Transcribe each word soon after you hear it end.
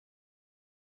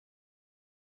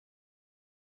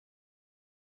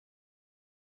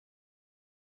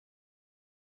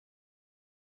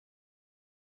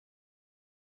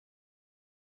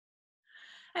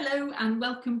Hello and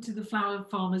welcome to the Flower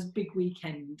Farmers Big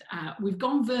Weekend. We've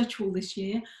gone virtual this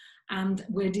year and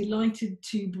we're delighted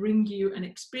to bring you an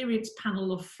experienced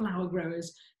panel of flower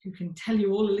growers who can tell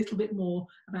you all a little bit more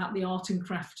about the art and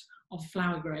craft of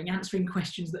flower growing, answering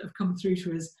questions that have come through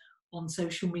to us on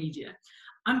social media.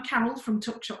 I'm Carole from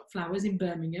Tuckshop Flowers in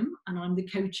Birmingham and I'm the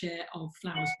co-chair of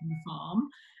Flowers from the Farm.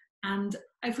 And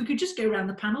if we could just go around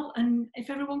the panel and if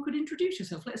everyone could introduce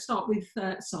yourself. Let's start with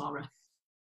Sara.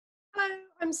 Hello,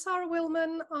 I'm Sara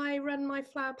Wilman. I run my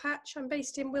flower patch. I'm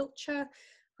based in Wiltshire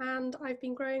and I've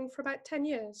been growing for about 10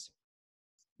 years.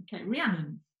 Okay,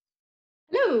 Rhiannon.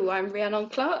 Hello, I'm Rhiannon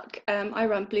Clarke. I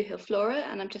run Blue Hill Flora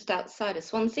and I'm just outside of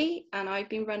Swansea and I've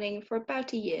been running for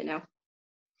about a year now.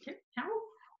 Okay, Carole.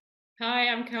 Hi,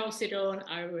 I'm Carole Siddorn.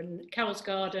 I run Carole's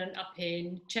Garden up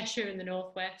in Cheshire in the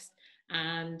northwest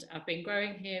and I've been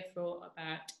growing here for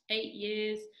about 8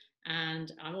 years.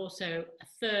 And I'm also a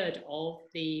third of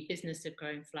the business of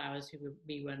growing flowers who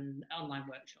we run online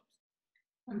workshops.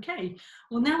 Okay,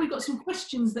 well now we've got some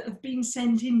questions that have been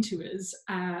sent in to us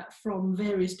from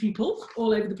various people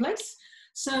all over the place.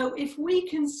 So if we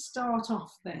can start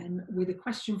off then with a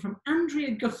question from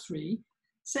Andrea Guthrie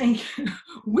saying,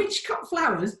 which cut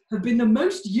flowers have been the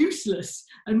most useless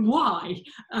and why?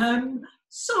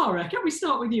 Sara, can we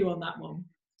start with you on that one?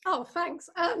 Oh,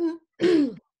 thanks.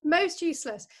 Most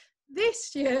useless.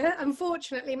 This year,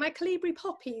 unfortunately, my colibri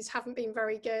poppies haven't been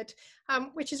very good,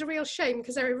 which is a real shame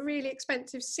because they're a really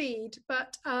expensive seed,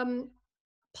 but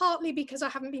partly because I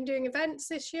haven't been doing events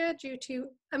this year due to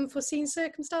unforeseen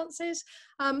circumstances,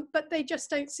 but they just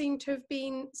don't seem to have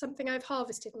been something I've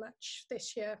harvested much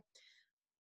this year,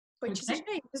 which is a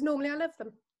shame because normally I love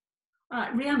them. All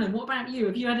right, Rhiannon, what about you?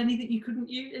 Have you had anything you couldn't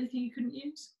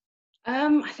use?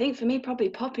 I think for me, probably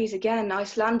poppies again,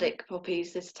 Icelandic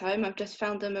poppies this time. I've just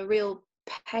found them a real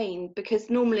pain because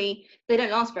normally they don't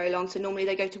last very long. So normally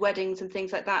they go to weddings and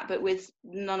things like that. But with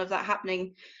none of that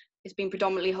happening, it's been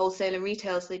predominantly wholesale and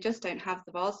retail. So they just don't have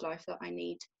the vase life that I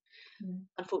need,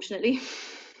 unfortunately.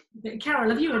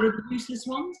 Carole, have you had any useless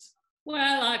ones?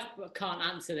 Well, I can't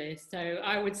answer this. So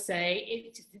I would say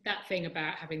it's that thing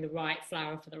about having the right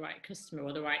flower for the right customer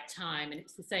or the right time. And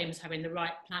it's the same as having the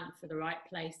right plant for the right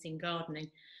place in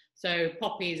gardening. So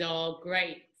poppies are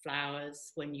great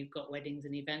flowers when you've got weddings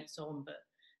and events on, but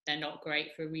they're not great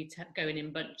for retail, going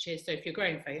in bunches. So if you're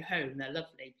growing for your home, they're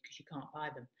lovely because you can't buy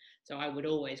them. So I would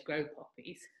always grow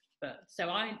poppies. But so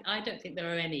I don't think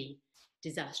there are any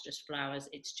disastrous flowers.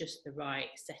 It's just the right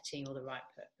setting or the right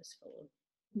purpose for them.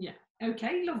 Yeah,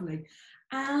 okay, lovely.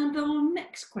 And our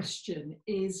next question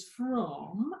is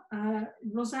from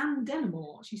Roseanne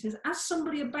Denimore. She says, as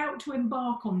somebody about to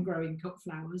embark on growing cut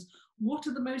flowers, what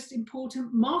are the most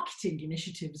important marketing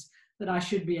initiatives that I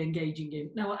should be engaging in?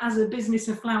 Now, as a business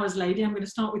of flowers lady, I'm going to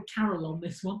start with Carole on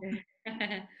this one.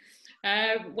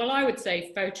 Well, I would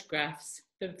say photographs.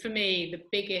 For me, the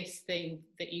biggest thing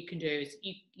that you can do is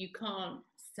you can't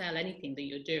sell anything that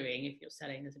you're doing if you're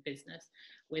selling as a business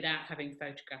without having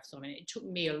photographs on it. It took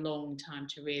me a long time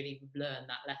to really learn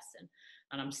that lesson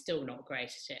and I'm still not great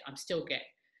at it. I'm still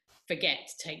forget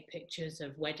to take pictures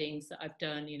of weddings that I've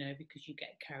done, you know, because you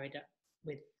get carried up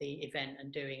with the event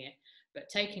and doing it. But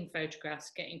taking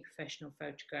photographs, getting professional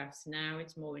photographs, now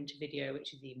it's more into video,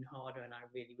 which is even harder and I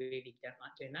really, really don't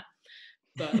like doing that.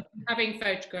 But having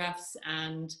photographs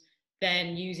and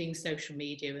then using social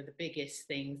media are the biggest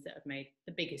things that have made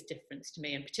the biggest difference to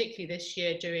me. And particularly this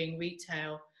year doing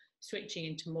retail, switching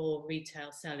into more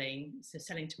retail selling, so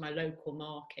selling to my local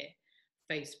market,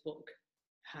 Facebook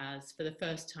has, for the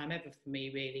first time ever for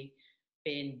me, really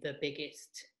been the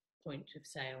biggest point of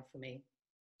sale for me.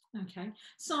 Okay.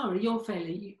 Sara, you're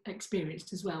fairly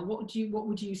experienced as well. What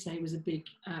would you say was a big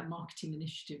marketing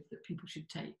initiative that people should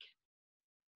take?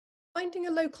 Finding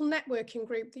a local networking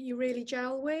group that you really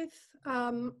gel with.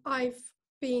 I've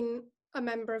been a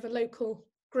member of a local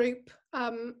group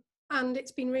and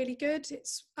it's been really good.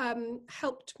 It's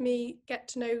helped me get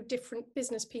to know different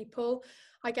business people.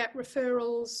 I get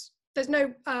referrals. There's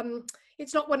no,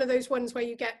 it's not one of those ones where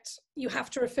you have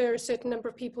to refer a certain number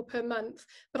of people per month,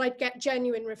 but I get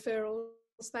genuine referrals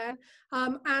there,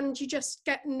 and you just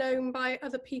get known by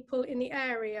other people in the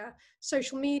area.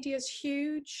 Social media is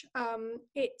huge.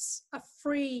 It's a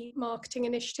free marketing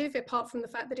initiative, apart from the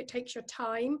fact that it takes your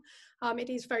time.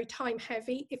 It is very time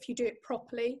heavy if you do it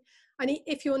properly. And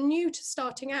if you're new to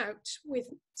starting out with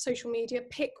social media,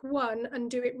 pick one and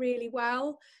do it really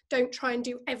well. Don't try and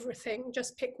do everything.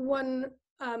 Just pick one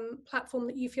platform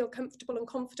that you feel comfortable and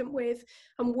confident with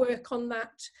and work on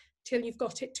that till you've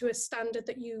got it to a standard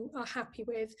that you are happy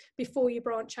with before you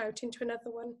branch out into another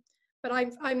one. But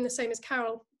I'm the same as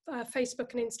Carole.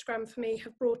 Facebook and Instagram for me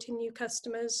have brought in new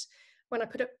customers. When I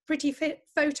put up pretty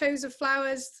photos of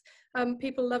flowers,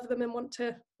 people love them and want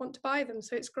to buy them,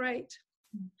 so it's great.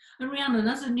 And Rhiannon,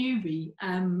 as a newbie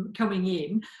coming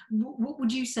in, what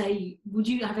would you say? Would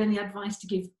you have any advice to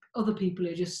give other people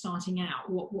who are just starting out?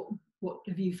 What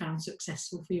have you found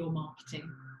successful for your marketing?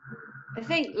 I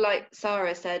think, like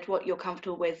Sara said, what you're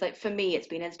comfortable with. Like for me, it's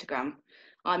been Instagram.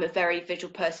 I'm a very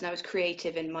visual person. I was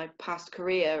creative in my past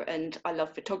career and I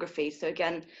love photography. So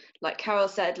again, like Carole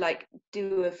said, like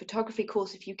do a photography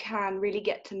course if you can, really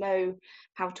get to know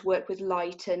how to work with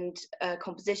light and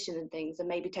composition and things, and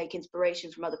maybe take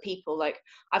inspiration from other people. Like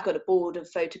I've got a board of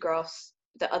photographs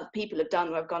that other people have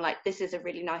done where I've gone like, this is a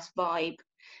really nice vibe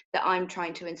that I'm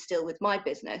trying to instill with my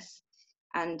business.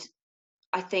 And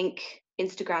I think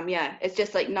Instagram, yeah, it's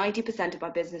just like 90% of my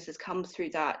business has come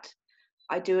through that.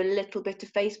 I do a little bit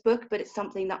of Facebook, but it's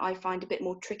something that I find a bit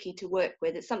more tricky to work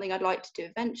with. It's something I'd like to do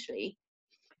eventually.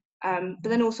 But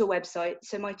then also website.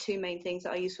 So my two main things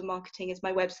that I use for marketing is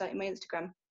my website and my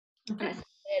Instagram. Okay. And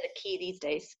they're the key these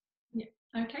days. Yeah.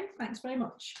 Okay, thanks very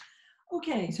much.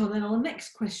 Okay, so then our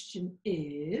next question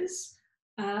is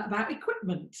about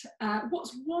equipment.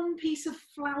 What's one piece of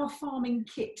flower farming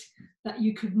kit that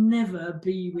you could never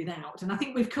be without? And I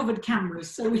think we've covered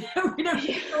cameras, so we don't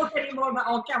talk anymore about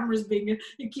our cameras being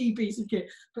a key piece of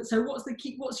kit. But so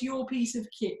what's your piece of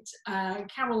kit?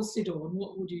 Carole Siddorn,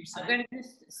 what would you say? I'm going to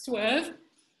swerve.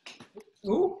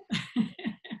 Oh.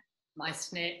 My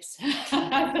snips.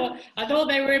 I thought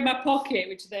they were in my pocket,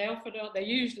 which they often are. They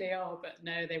usually are, but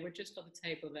no, they were just on the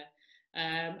table there.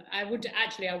 I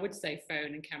would say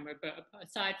phone and camera, but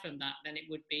aside from that, then it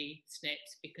would be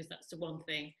snips, because that's the one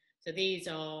thing. So these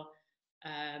are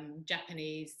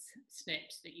Japanese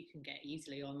snips that you can get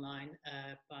easily online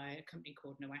by a company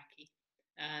called Nowaki,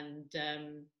 and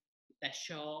they're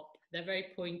sharp, they're very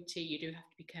pointy. You do have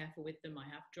to be careful with them. I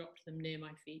have dropped them near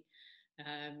my feet,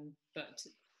 but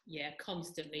yeah,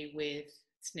 constantly with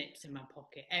snips in my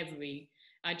pocket.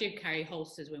 I do carry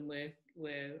holsters when we're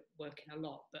working a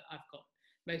lot, but I've got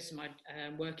most of my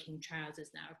working trousers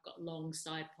now. I've got long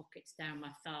side pockets down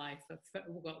my thigh.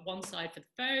 We've got one side for the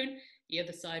phone, the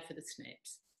other side for the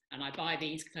snips. And I buy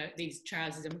these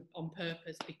trousers on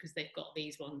purpose because they've got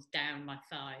these ones down my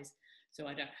thighs, so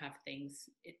I don't have things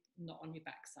not on your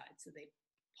backside, so they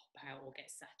pop out or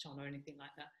get sat on or anything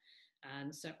like that.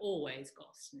 And so always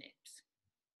got snips.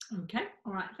 Okay,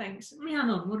 all right, thanks.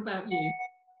 Rhiannon, what about you?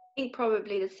 I think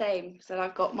probably the same. So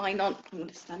I've got mine on. I'm going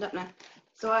to stand up now.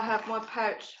 So I have my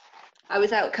pouch. I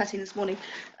was out cutting this morning.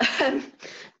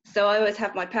 So I always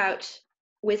have my pouch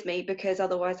with me because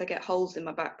otherwise I get holes in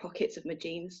my back pockets of my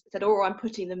jeans. Or I'm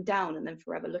putting them down and then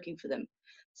forever looking for them.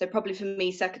 So probably for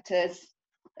me, secateurs.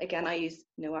 Again, I use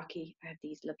Nowaki. I have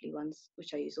these lovely ones,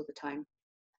 which I use all the time.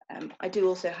 I do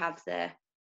also have their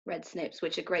red snips,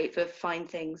 which are great for fine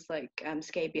things like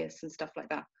scabious and stuff like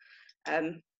that.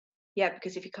 Yeah,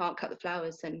 because if you can't cut the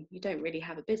flowers, then you don't really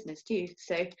have a business, do you?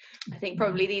 So I think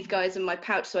probably these guys in my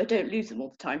pouch so I don't lose them all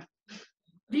the time. Have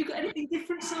you got anything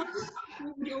different, Sara?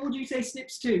 Or would you say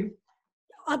snips too?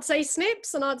 I'd say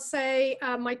snips, and I'd say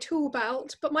my tool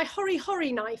belt, but my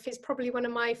hori knife is probably one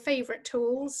of my favourite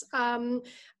tools.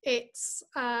 It's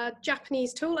a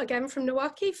Japanese tool, again from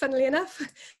Nowaki, funnily enough.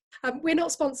 We're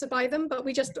not sponsored by them, but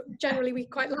we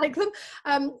quite like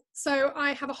them. So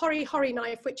I have a hori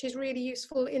knife, which is really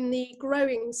useful in the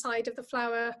growing side of the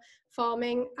flower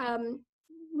farming.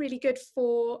 Really good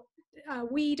for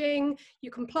weeding.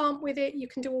 You can plant with it, you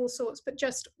can do all sorts, but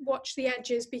just watch the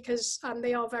edges because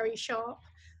they are very sharp.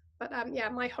 But yeah,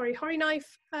 my hori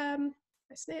knife, my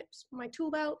snips, my tool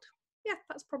belt. Yeah,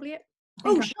 that's probably it.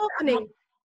 Oh, sharpening.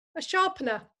 A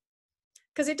sharpener.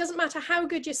 Because it doesn't matter how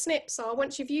good your snips are,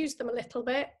 once you've used them a little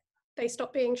bit, they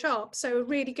stop being sharp. So a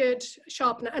really good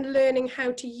sharpener, and learning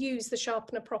how to use the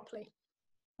sharpener properly.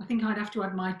 I think I'd have to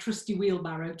add my trusty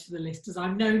wheelbarrow to the list, as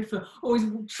I'm known for always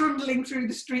trundling through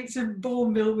the streets of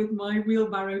Bourneville with my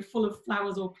wheelbarrow full of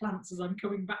flowers or plants as I'm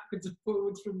coming backwards and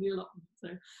forwards from the allotment. So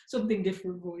something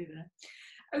different for you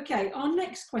there. Okay, our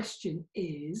next question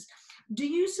is, do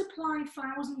you supply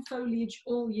flowers and foliage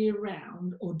all year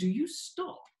round, or do you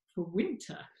stop for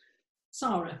winter?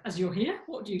 Sara, as you're here,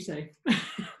 what do you say?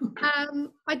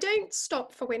 I don't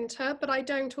stop for winter, but I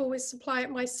don't always supply it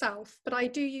myself. But I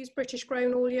do use British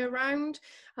grown all year round.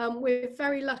 We're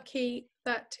very lucky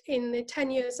that in the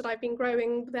 10 years that I've been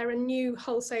growing, there are new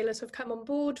wholesalers who have come on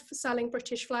board for selling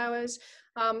British flowers.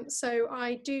 So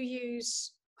I do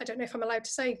use, I don't know if I'm allowed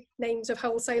to say names of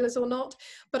wholesalers or not,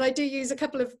 but I do use a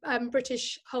couple of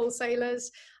British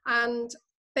wholesalers, and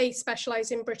they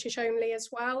specialise in British only as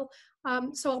well.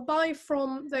 So I'll buy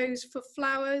from those for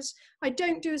flowers. I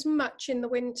don't do as much in the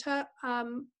winter.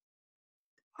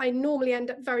 I normally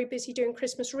end up very busy doing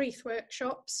Christmas wreath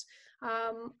workshops,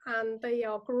 and they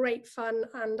are great fun,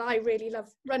 and I really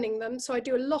love running them. So I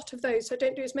do a lot of those. So I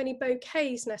don't do as many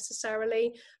bouquets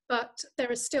necessarily, but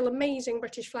there are still amazing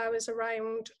British flowers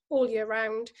around all year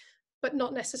round, but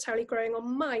not necessarily growing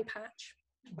on my patch.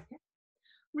 Okay.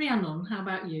 Rhiannon, how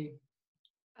about you?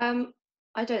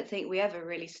 I don't think we ever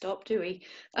really stop, do we?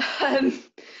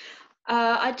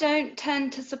 I don't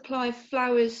tend to supply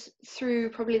flowers through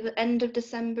probably the end of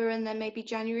December and then maybe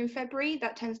January and February.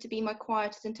 That tends to be my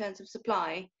quietest in terms of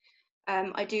supply.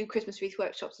 I do Christmas wreath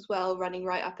workshops as well, running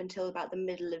right up until about the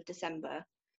middle of December.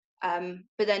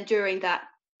 But then during that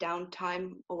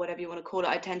downtime, or whatever you want to call it,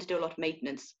 I tend to do a lot of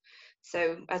maintenance.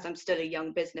 So as I'm still a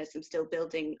young business, I'm still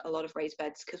building a lot of raised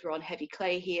beds because we're on heavy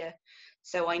clay here.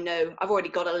 So I know I've already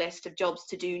got a list of jobs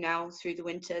to do now through the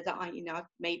winter that I've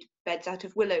made beds out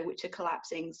of willow which are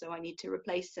collapsing, so I need to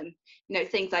replace them,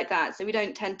 things like that. So we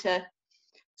don't tend to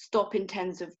stop in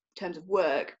terms of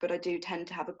work, but I do tend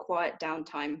to have a quiet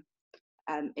downtime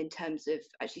in terms of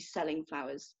actually selling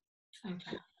flowers.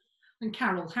 Okay. And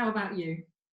Carole, how about you?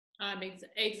 I'm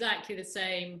exactly the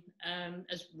same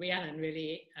as Rhiannon,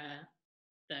 really,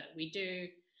 that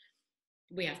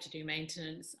we have to do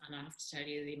maintenance, and I have to tell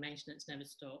you, the maintenance never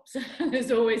stops. There's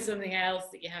always something else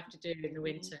that you have to do in the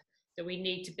winter, so we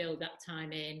need to build that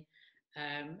time in.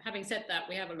 Having said that,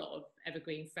 we have a lot of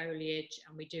evergreen foliage,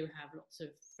 and we do have lots of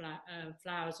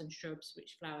flowers and shrubs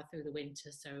which flower through the winter.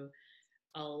 So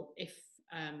if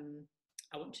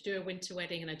I want to do a winter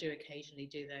wedding, and I do occasionally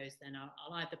do those, then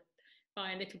I'll either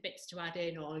buy little bits to add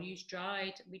in, or I'll use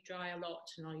dried. We dry a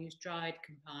lot, and I'll use dried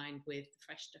combined with the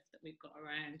fresh stuff that we've got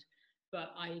around.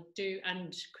 But I do,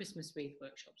 and Christmas wreath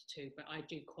workshops too, but I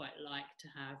do quite like to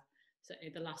have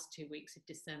certainly the last 2 weeks of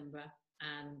December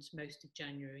and most of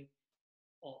January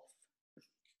off.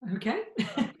 Okay.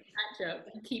 Catch up,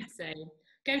 keep saying.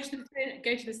 Go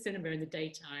to the cinema in the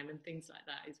daytime and things like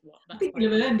that is what. I think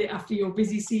you'll have earned it after your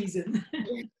busy season.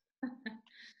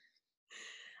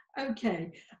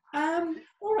 Okay.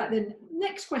 All right then.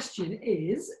 Next question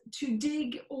is, to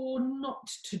dig or not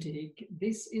to dig?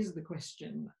 This is the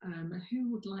question.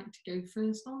 Who would like to go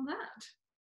first on that?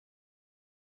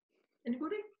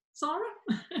 Anybody? Sara?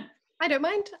 I don't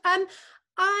mind.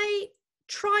 I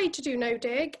try to do no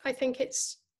dig. I think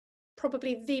it's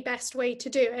probably the best way to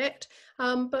do it.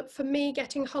 But for me,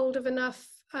 getting hold of enough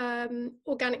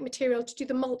organic material to do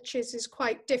the mulches is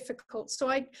quite difficult. So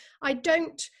I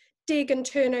don't dig and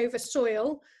turn over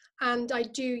soil, and I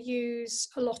do use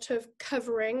a lot of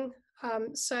covering,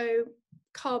 so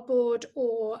cardboard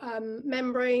or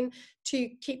membrane to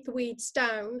keep the weeds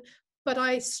down. But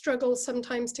I struggle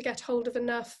sometimes to get hold of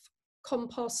enough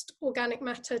compost organic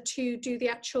matter to do the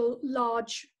actual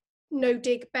large no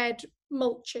dig bed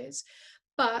mulches.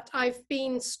 But I've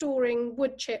been storing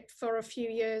wood chip for a few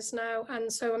years now,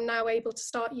 and so I'm now able to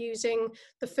start using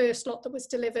the first lot that was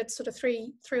delivered sort of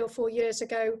three or 4 years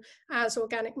ago as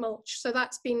organic mulch. So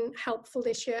that's been helpful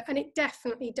this year, and it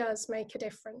definitely does make a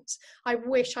difference. I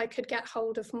wish I could get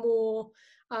hold of more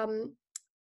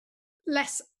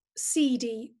less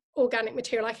seedy organic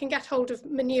material. I can get hold of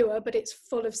manure, but it's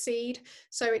full of seed,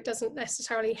 so it doesn't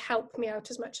necessarily help me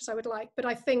out as much as I would like. But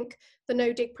I think the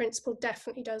no dig principle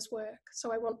definitely does work,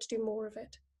 so I want to do more of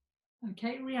it.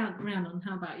 Okay, Rhiannon,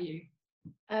 how about you?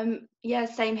 Yeah,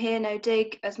 same here, no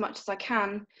dig as much as I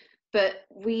can, but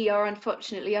we are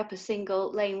unfortunately up a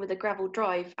single lane with a gravel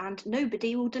drive, and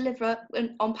nobody will deliver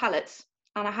on pallets,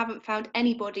 and I haven't found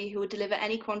anybody who will deliver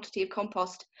any quantity of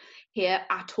compost here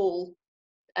at all.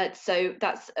 So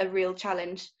that's a real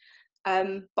challenge,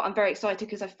 but I'm very excited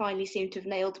because I finally seem to have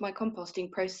nailed my composting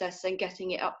process and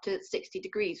getting it up to 60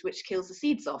 degrees, which kills the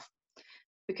seeds off,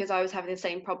 because I was having the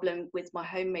same problem with my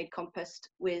homemade compost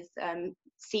with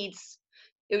seeds.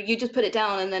 You just put it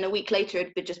down, and then a week later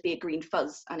it would just be a green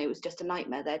fuzz, and it was just a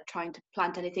nightmare there trying to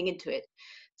plant anything into it.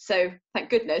 So thank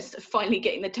goodness finally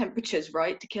getting the temperatures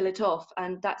right to kill it off,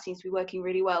 and that seems to be working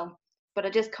really well. But I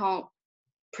just can't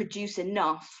produce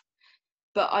enough.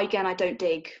 But again, I don't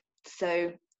dig,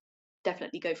 so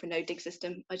definitely go for a no dig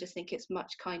system. I just think it's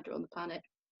much kinder on the planet.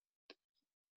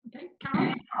 Okay,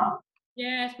 Carole?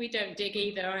 Yes, we don't dig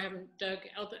either. I haven't dug.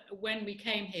 When we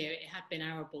came here, it had been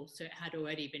arable, so it had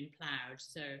already been ploughed.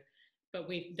 So, but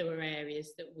there were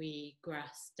areas that we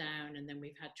grassed down, and then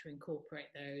we've had to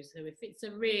incorporate those. So if it's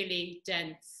a really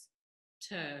dense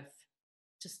turf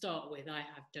to start with, I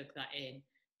have dug that in,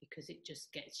 because it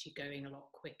just gets you going a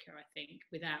lot quicker, I think,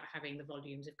 without having the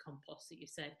volumes of compost that you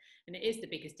said. And it is the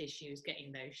biggest issue, is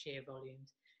getting those sheer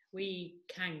volumes. we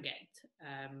can get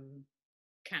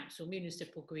council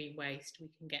municipal green waste. We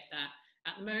can get that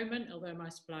at the moment, although my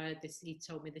supplier, he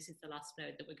told me this is the last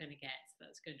load that we're going to get, so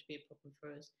that's going to be a problem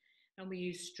for us. And we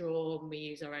use straw, and we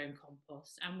use our own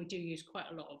compost, and we do use quite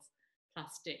a lot of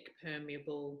plastic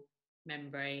permeable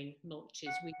membrane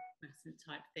mulches, weed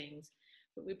type things,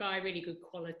 but we buy really good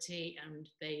quality, and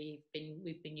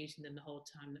we've been using them the whole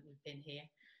time that we've been here.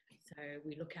 So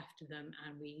we look after them,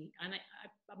 and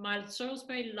my soil's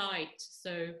very light,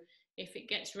 so if it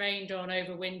gets rained on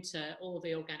over winter, all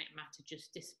the organic matter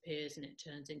just disappears and it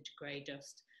turns into grey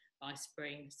dust by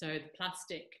spring. So the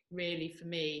plastic really, for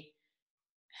me,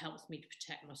 helps me to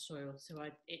protect my soil. So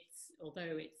although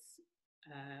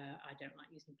I don't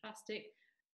like using plastic,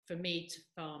 for me to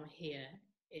farm here,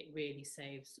 it really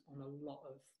saves on a lot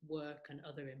of work and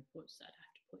other inputs that I'd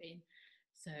have to put in.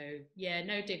 So yeah,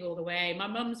 no dig all the way. My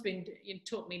mum's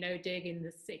taught me no dig in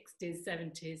the 60s,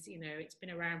 70s. It's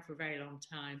been around for a very long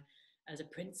time as a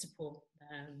principle,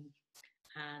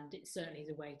 and it certainly is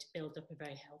a way to build up a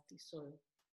very healthy soil.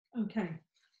 Okay,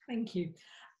 thank you.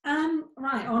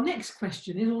 Right, our next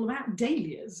question is all about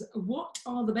dahlias. What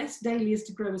are the best dahlias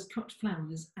to grow as cut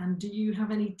flowers, and do you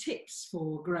have any tips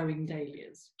for growing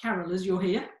dahlias? Carole, as you're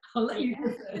here, I'll let you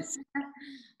go first.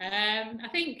 I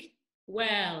think,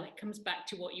 well, it comes back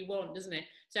to what you want, doesn't it?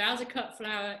 So as a cut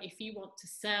flower, if you want to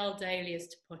sell dahlias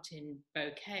to put in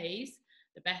bouquets,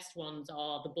 the best ones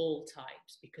are the ball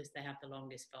types because they have the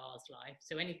longest vase life.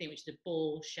 So anything which is a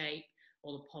ball shape,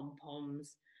 or the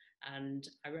pom-poms. And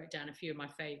I wrote down a few of my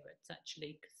favourites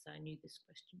actually, because I knew this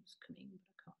question was coming, but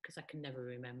I can't, because I can never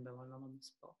remember when I'm on the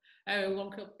spot. Oh,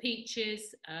 one called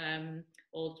Peaches,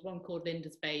 or one called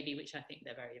Linda's Baby, which I think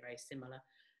they're very, very similar.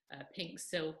 Pink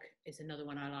Silk is another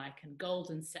one I like, and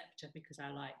Golden Sceptre because I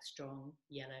like strong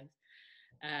yellows.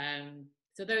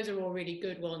 So those are all really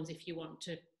good ones if you want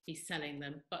to be selling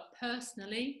them. But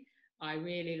personally, I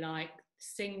really like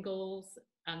singles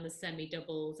and the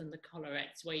semi-doubles and the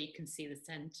collarettes where you can see the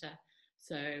centre.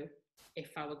 So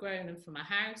if I were growing them for my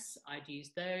house, I'd use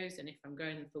those, and if I'm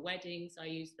growing them for weddings, I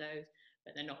use those,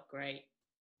 but they're not great.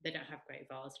 They don't have great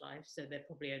vase life, so they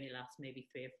probably only last maybe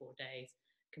 3 or 4 days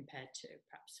compared to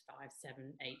perhaps 5,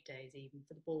 7, 8 days even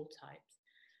for the ball types.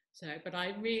 So, but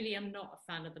I really am not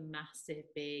a fan of the massive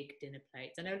big dinner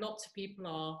plates. I know lots of people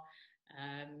are,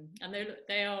 and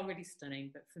they are really stunning,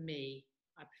 but for me,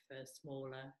 I prefer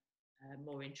smaller,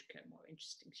 more intricate, more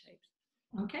interesting shapes.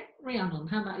 Okay, Rhiannon,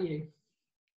 how about you?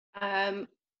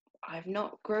 I've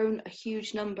not grown a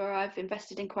huge number. I've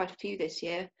invested in quite a few this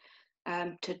year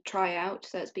to try out,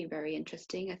 so it's been very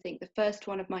interesting. I think the first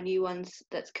one of my new ones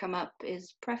that's come up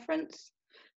is Preference,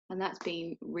 and that's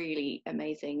been really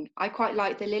amazing. I quite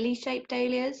like the lily shaped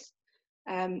dahlias.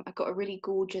 I've got a really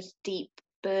gorgeous deep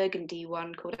burgundy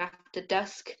one called After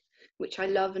Dusk, which I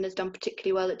love and has done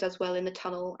particularly well. It does well in the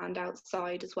tunnel and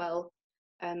outside as well.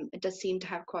 It does seem to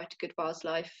have quite a good vase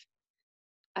life.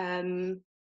 And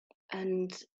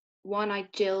One-Eyed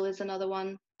Jill is another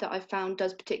one that I've found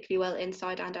does particularly well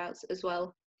inside and out as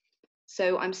well.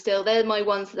 So they're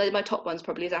my top ones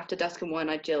probably, is After Dusk and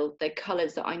One-Eyed Jill. They're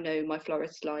colours that I know my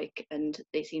florists like, and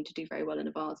they seem to do very well in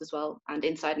a vase as well, and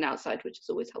inside and outside, which is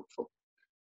always helpful.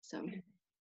 So,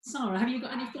 Sarah, have you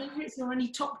got any favourites or any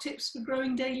top tips for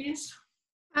growing dahlias?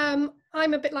 I'm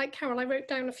a bit like Carole. I wrote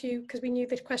down a few because we knew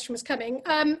this question was coming.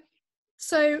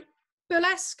 So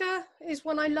Burlesca is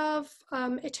one I love.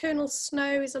 Eternal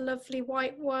Snow is a lovely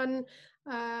white one.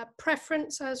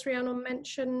 Preference, as Rhiannon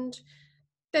mentioned.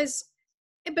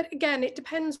 But again, it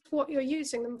depends what you're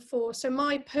using them for. So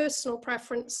my personal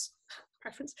preference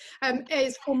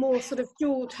is for more sort of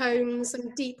jewel tones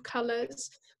and deep colours.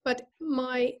 But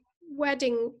my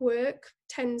wedding work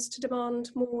tends to demand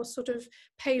more sort of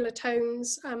paler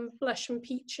tones, blush and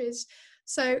peaches.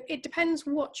 So it depends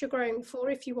what you're growing for.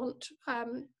 If you want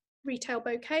retail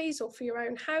bouquets or for your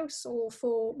own house or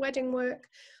for wedding work.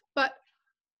 But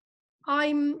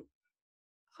I'm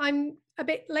a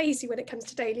bit lazy when it comes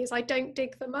to dahlias. I don't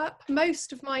dig them up.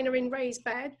 Most of mine are in raised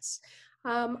beds.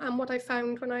 And what I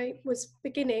found when I was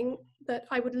beginning, that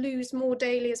I would lose more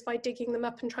dahlias by digging them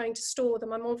up and trying to store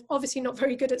them. I'm obviously not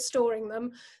very good at storing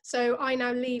them, so I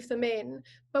now leave them in.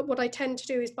 But what I tend to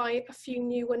do is buy a few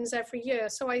new ones every year.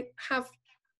 So I have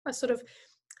a sort of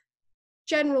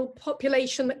general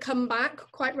population that come back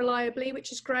quite reliably,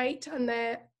 which is great. And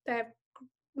they're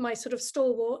my sort of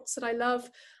stalwarts that I love.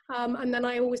 And then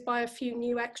I always buy a few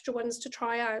new extra ones to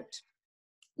try out.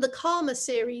 The Karma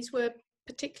series were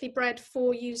particularly bred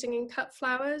for using in cut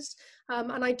flowers,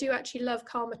 and I do actually love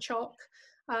Karma Chalk.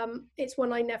 It's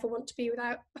one I never want to be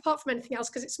without, apart from anything else,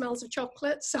 because it smells of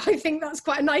chocolate. So I think that's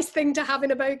quite a nice thing to have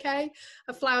in a bouquet,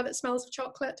 a flower that smells of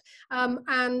chocolate.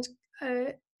 And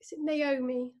is it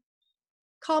Naomi?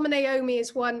 Karma Naomi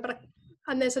is one,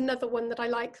 and there's another one that I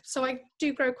like. So I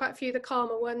do grow quite a few of the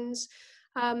Karma ones.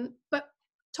 But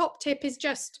top tip is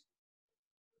just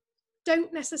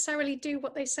don't necessarily do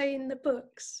what they say in the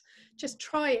books. Just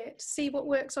try it, see what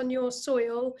works on your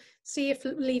soil, see if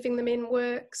leaving them in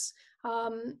works,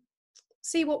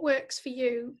 see what works for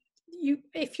you.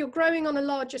 If you're growing on a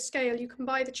larger scale, you can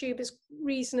buy the tubers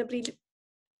reasonably.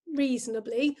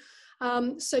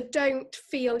 So don't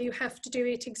feel you have to do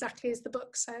it exactly as the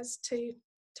book says to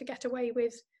get away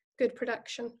with good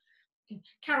production.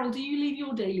 Carole, do you leave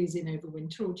your dailies in over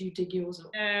winter, or do you dig yours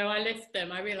up? No, I lift them.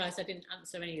 I realised I didn't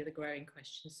answer any of the growing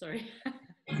questions, sorry.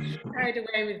 Carried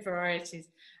away with varieties.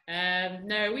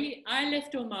 No, I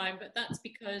lift all mine, but that's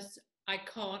because I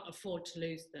can't afford to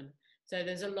lose them. So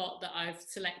there's a lot that I've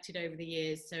selected over the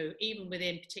years. So even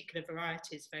within particular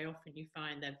varieties, very often you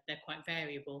find they're quite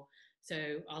variable.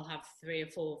 So I'll have 3 or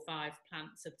 4 or 5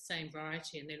 plants of the same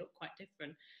variety and they look quite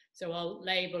different. So I'll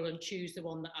label and choose the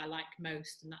one that I like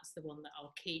most, and that's the one that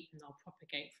I'll keep and I'll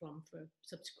propagate from for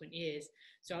subsequent years.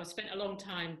 So I've spent a long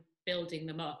time building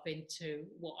them up into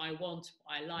what I want,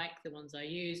 what I like, the ones I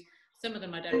use. Some of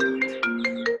them I don't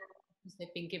because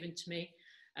they've been given to me.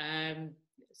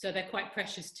 So they're quite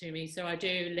precious to me. So I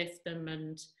do lift them,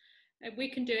 and we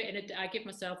can do it in I give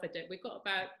myself a day. We've got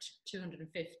about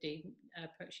 250,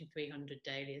 approaching 300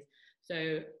 dahlias.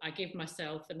 So I give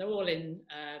myself, and they're all in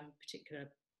particular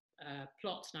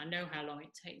plots, and I know how long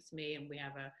it takes me, and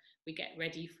we get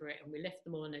ready for it, and we lift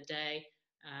them all in a day,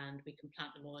 and we can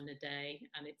plant them all in a day,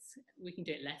 and we can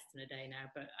do it less than a day now,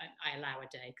 but I allow a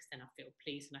day because then I feel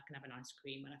pleased and I can have an ice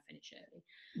cream when I finish early.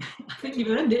 I think you've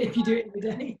earned it if you do it every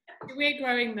day. We're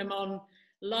growing them on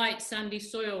light sandy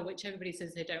soil, which everybody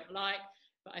says they don't like,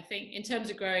 but I think in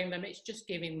terms of growing them, it's just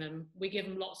we give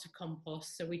them lots of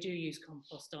compost, so we do use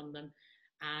compost on them,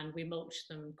 and we mulch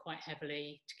them quite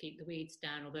heavily to keep the weeds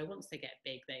down, although once they get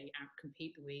big they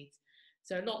outcompete the weeds.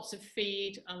 So lots of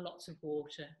feed and lots of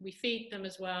water. We feed them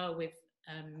as well with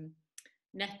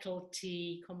nettle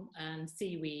tea and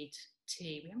seaweed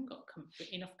tea. We haven't got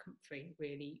enough comfrey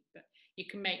really, but you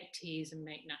can make teas and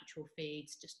make natural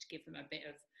feeds just to give them a bit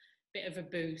of a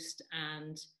boost,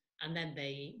 and then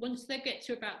once they get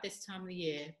to about this time of the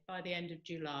year, by the end of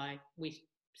July, we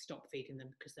stop feeding them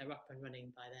because they're up and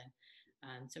running by then.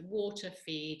 And so water,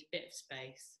 feed, bit of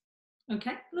space.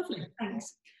 Okay, lovely,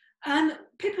 thanks.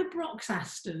 Pippa Brock's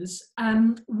asters,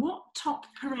 what top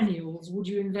perennials would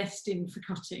you invest in for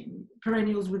cutting?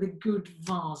 Perennials with a good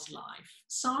vase life.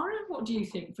 Sara, what do you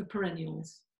think for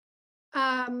perennials?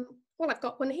 Well, I've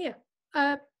got one here.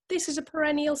 This is a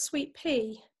perennial sweet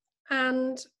pea,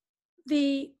 and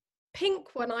the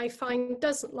pink one I find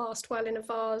doesn't last well in a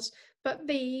vase, but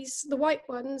the white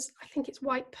ones, I think it's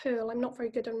white pearl. I'm not very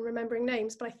good on remembering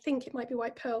names, but I think it might be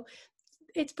white pearl.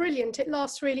 It's brilliant. It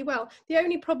lasts really well. The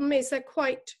only problem is they're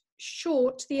quite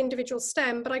short, the individual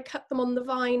stem, but I cut them on the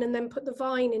vine and then put the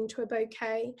vine into a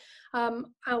bouquet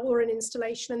or an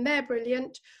installation, and they're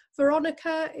brilliant.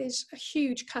 Veronica is a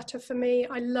huge cutter for me.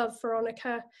 I love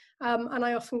Veronica, and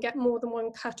I often get more than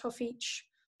one cut off each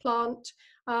plant.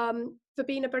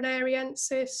 Verbena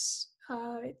bonariensis,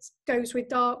 it goes with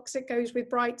darks, it goes with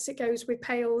brights, it goes with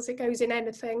pales, it goes in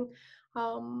anything.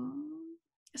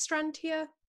 Astrantia,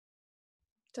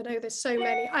 don't know, there's so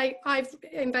many. I've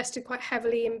invested quite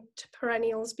heavily into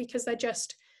perennials because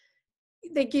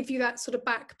they give you that sort of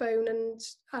backbone and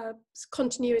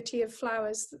continuity of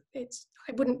flowers.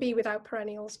 I wouldn't be without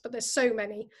perennials, but there's so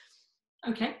many.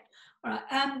 Okay, all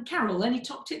right. Carole, any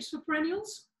top tips for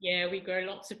perennials? Yeah, we grow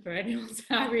lots of perennials.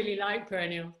 I really like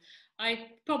perennials. I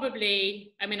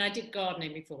did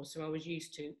gardening before, so I was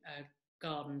used to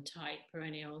garden type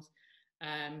perennials.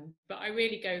 But I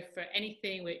really go for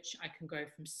anything which I can grow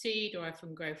from seed, or I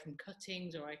can grow from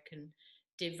cuttings, or I can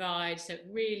divide. So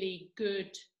really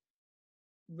good,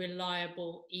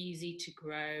 reliable, easy to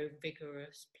grow,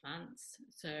 vigorous plants.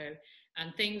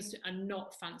 And things are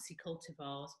not fancy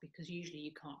cultivars, because usually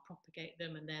you can't propagate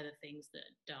them, and they're the things that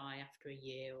die after a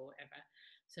year or whatever.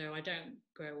 So I don't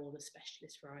grow all the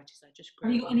specialist varieties. I just grow.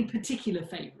 Have you got any particular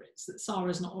favourites that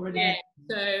Sara's not already? Yeah.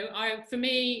 So for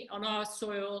me, on our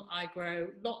soil, I grow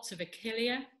lots of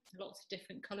Achillea, lots of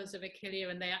different colours of Achillea,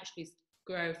 and they actually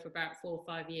grow for about 4 or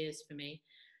 5 years for me.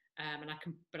 And I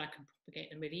can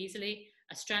propagate them really easily.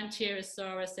 Astrantia, as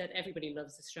Sara said, everybody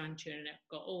loves Astrantia, and it's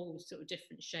got all sort of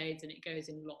different shades, and it goes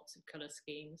in lots of colour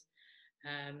schemes.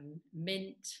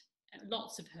 Mint,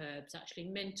 lots of herbs actually.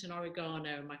 Mint and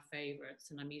oregano are my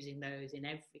favourites, and I'm using those in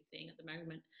everything at the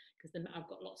moment because I've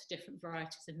got lots of different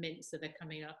varieties of mint, so they're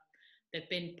coming up. They've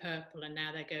been purple and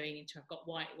now they're going into, I've got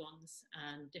white ones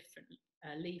and different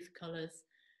leaf colours.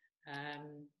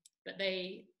 But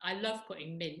I love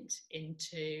putting mint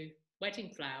into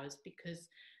wedding flowers because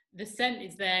the scent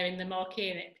is there in the marquee,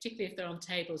 and particularly if they're on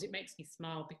tables, it makes me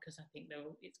smile because I think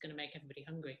it's going to make everybody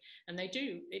hungry. And they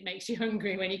do, it makes you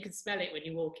hungry when you can smell it when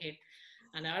you walk in.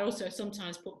 And I also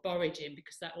sometimes put borage in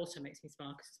because that also makes me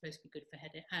smile because it's supposed to be good for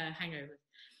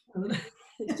hangovers.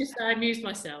 It's just I amuse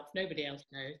myself, nobody else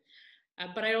knows.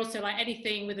 But I also like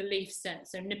anything with a leaf scent.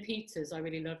 So nepetas, I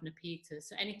really love nepetas.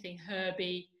 So anything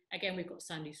herby. Again, we've got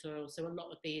sandy soil, so a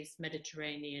lot of these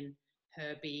Mediterranean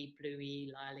herby,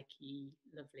 bluey, lilac-y,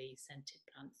 lovely scented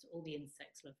plants. All the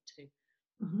insects love too.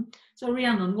 Mm-hmm. So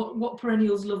Rhiannon, what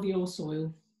perennials love your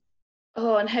soil?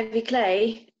 Oh, on heavy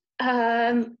clay.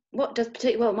 Well,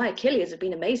 my Achilles have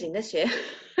been amazing this year,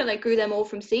 and I grew them all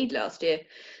from seed last year.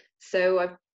 So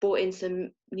I've bought in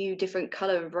some new different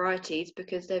colour varieties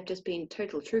because they've just been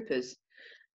total troopers.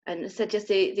 And so just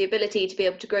the ability to be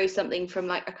able to grow something from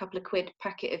like a couple of quid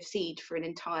packet of seed for an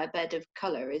entire bed of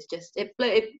colour is just,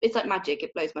 it's like magic.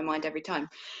 It blows my mind every time.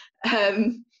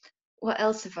 What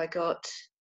else have I got?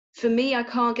 For me, I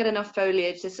can't get enough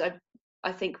foliage.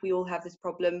 I think we all have this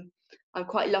problem. I'm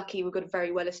quite lucky. We've got a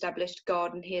very well established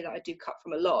garden here that I do cut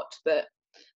from a lot, but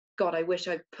God, I wish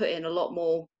I'd put in a lot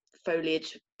more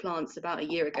foliage plants about a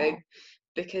year ago,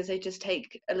 because they just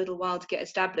take a little while to get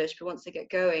established, but once they get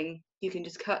going, you can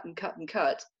just cut and cut and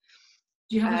cut.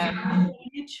 Do you have a favourite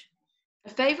foliage? A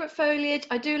favourite foliage?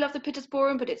 I do love the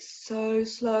Pittosporum, but it's so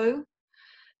slow,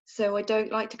 so I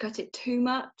don't like to cut it too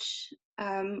much.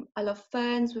 I love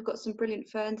ferns. We've got some brilliant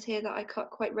ferns here that I cut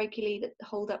quite regularly that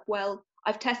hold up well.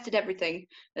 I've tested everything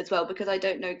as well because I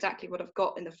don't know exactly what I've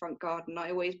got in the front garden. I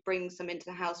always bring some into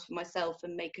the house for myself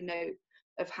and make a note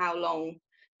of how long,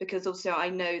 because also I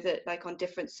know that like on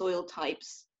different soil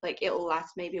types, like it'll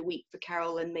last maybe a week for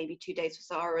Carole and maybe 2 days for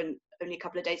Sara and only a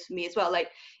couple of days for me as well. Like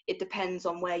it depends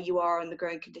on where you are and the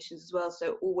growing conditions as well.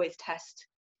 So always test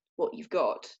what you've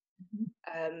got.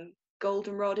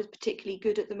 Goldenrod is particularly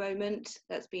good at the moment.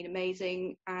 That's been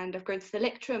amazing. And I've grown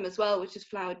Thalictrum as well, which has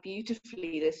flowered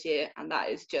beautifully this year. And that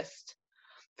is just,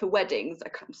 for weddings,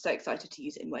 I'm so excited to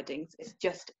use it in weddings. It's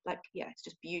just like, yeah, it's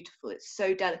just beautiful. It's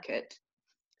so delicate.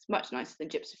 It's much nicer than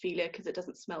Gypsophilia because it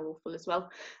doesn't smell awful as well.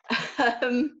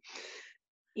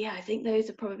 Yeah, I think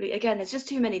those are probably, again, there's just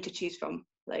too many to choose from.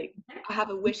 Like I have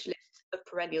a wish list of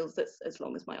perennials that's as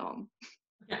long as my arm.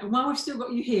 Okay, and while we've still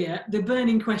got you here, the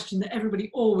burning question that everybody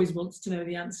always wants to know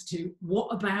the answer to: what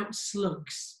about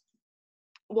slugs?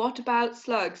 What about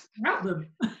slugs? About them.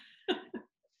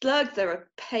 Slugs are a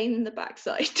pain in the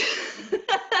backside.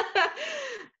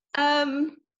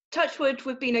 Touch wood,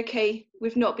 we've been okay.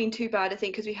 We've not been too bad, I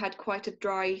think, because we had quite a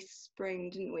dry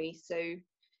spring, didn't we? So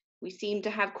we seemed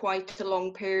to have quite a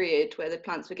long period where the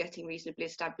plants were getting reasonably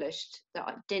established, that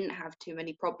I didn't have too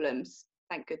many problems,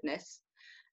 thank goodness.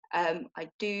 I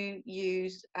do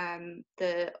use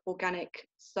the organic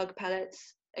slug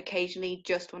pellets occasionally,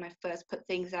 just when I first put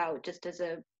things out, just as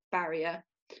a barrier.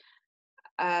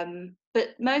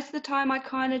 But most of the time I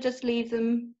kind of just leave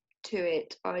them to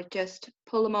it. I just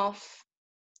pull them off,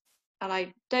 and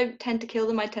I don't tend to kill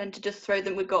them. I tend to just throw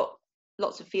them. We've got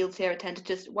lots of fields here. I tend to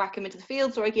just whack them into the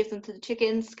fields, or I give them to the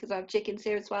chickens because I have chickens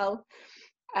here as well.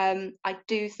 I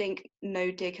do think no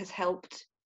dig has helped.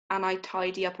 And I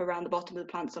tidy up around the bottom of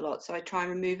the plants a lot. So I try and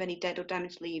remove any dead or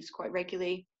damaged leaves quite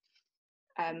regularly.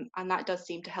 And that does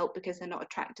seem to help because they're not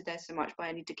attracted there so much by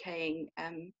any decaying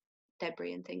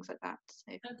debris and things like that.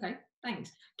 So. Okay,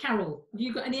 thanks. Carole, have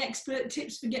you got any expert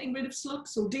tips for getting rid of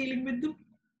slugs or dealing with them?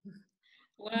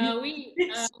 Well,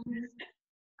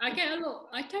 I get a lot.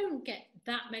 I don't get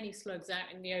that many slugs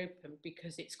out in the open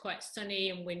because it's quite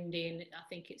sunny and windy, and I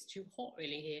think it's too hot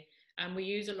really here. And we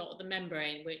use a lot of the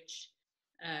membrane, which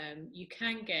you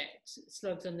can get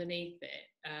slugs underneath it,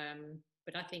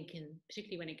 but I think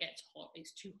particularly when it gets hot,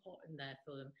 it's too hot in there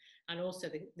for them. And also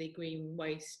the green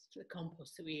waste, the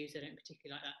compost that we use, I don't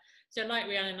particularly like that. So like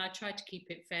Rhiannon, I try to keep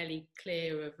it fairly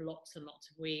clear of lots and lots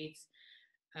of weeds.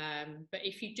 But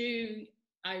if you do,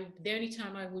 the only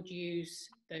time I would use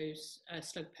those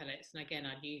slug pellets, and again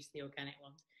I'd use the organic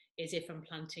ones, is if I'm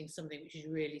planting something which is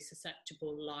really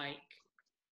susceptible, like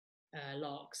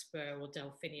larkspur or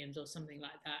delphiniums or something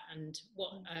like that. And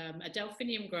what a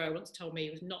delphinium grower once told me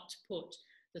was not to put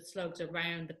the slugs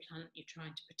around the plant you're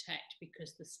trying to protect,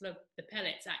 because the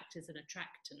pellets act as an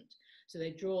attractant, so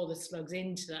they draw the slugs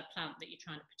into that plant that you're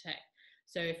trying to protect.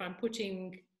 So if I'm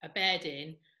putting a bed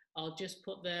in, I'll just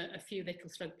put a few little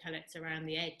slug pellets around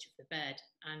the edge of the bed,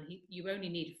 and you only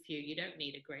need a few, you don't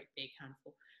need a great big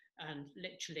handful. And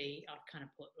literally I'll kind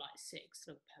of put like 6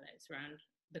 slug pellets around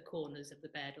the corners of the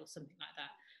bed or something like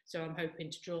that. So I'm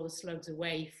hoping to draw the slugs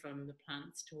away from the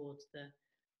plants towards the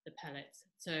pellets.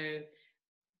 So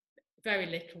very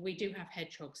little. We do have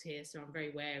hedgehogs here, so I'm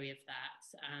very wary of that.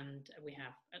 And we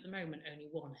have at the moment only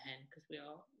one hen, because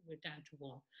we're down to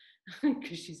one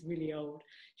because she's really old.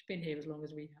 She's been here as long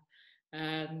as we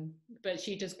have. But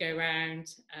she does go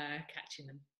around catching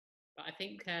them. But I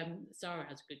think Sara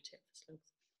has a good tip for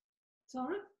slugs.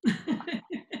 Sara?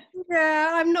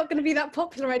 Yeah, I'm not going to be that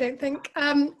popular, I don't think.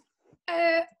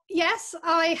 Yes,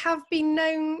 I have been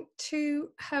known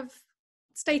to have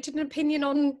stated an opinion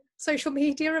on social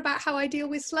media about how I deal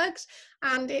with slugs,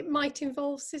 and it might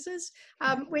involve scissors,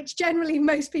 which generally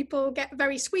most people get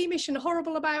very squeamish and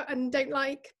horrible about and don't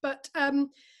like, but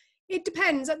it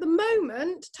depends. At the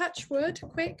moment, touch wood,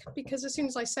 quick, because as soon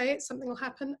as I say it, something will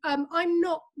happen. I'm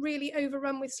not really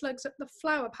overrun with slugs at the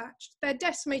flower patch. They're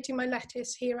decimating my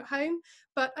lettuce here at home,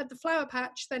 but at the flower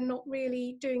patch, they're not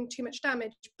really doing too much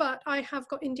damage. But I have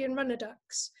got Indian runner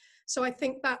ducks, so I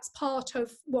think that's part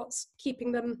of what's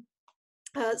keeping them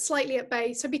slightly at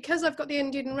bay. So because I've got the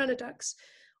Indian runner ducks,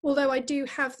 although I do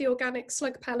have the organic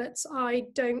slug pellets, I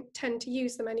don't tend to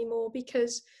use them anymore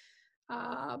because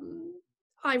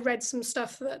I read some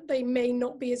stuff that they may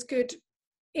not be as good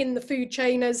in the food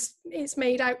chain as it's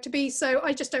made out to be. So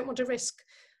I just don't want to risk,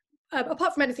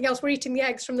 apart from anything else, we're eating the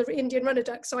eggs from the Indian runner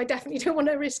duck, so I definitely don't want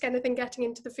to risk anything getting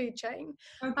into the food chain.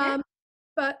 Okay.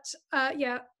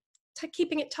 Yeah,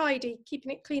 keeping it tidy,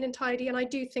 keeping it clean and tidy, and I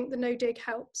do think the no dig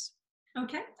helps.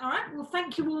 Okay, all right. Well,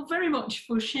 thank you all very much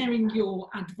for sharing your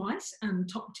advice and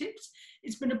top tips.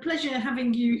 It's been a pleasure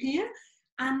having you here.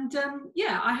 And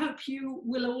yeah, I hope you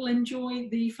will all enjoy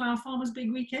the Flower Farmers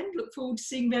Big Weekend. Look forward to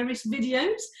seeing various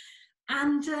videos.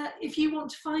 And if you want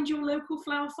to find your local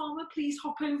flower farmer, please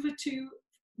hop over to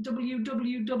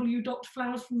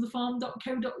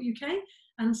www.flowersfromthefarm.co.uk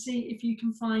and see if you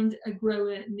can find a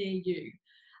grower near you.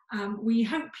 We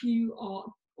hope you are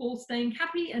all staying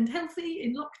happy and healthy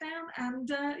in lockdown. And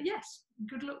yes,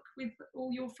 good luck with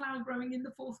all your flower growing in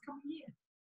the forthcoming year.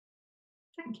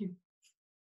 Thank you.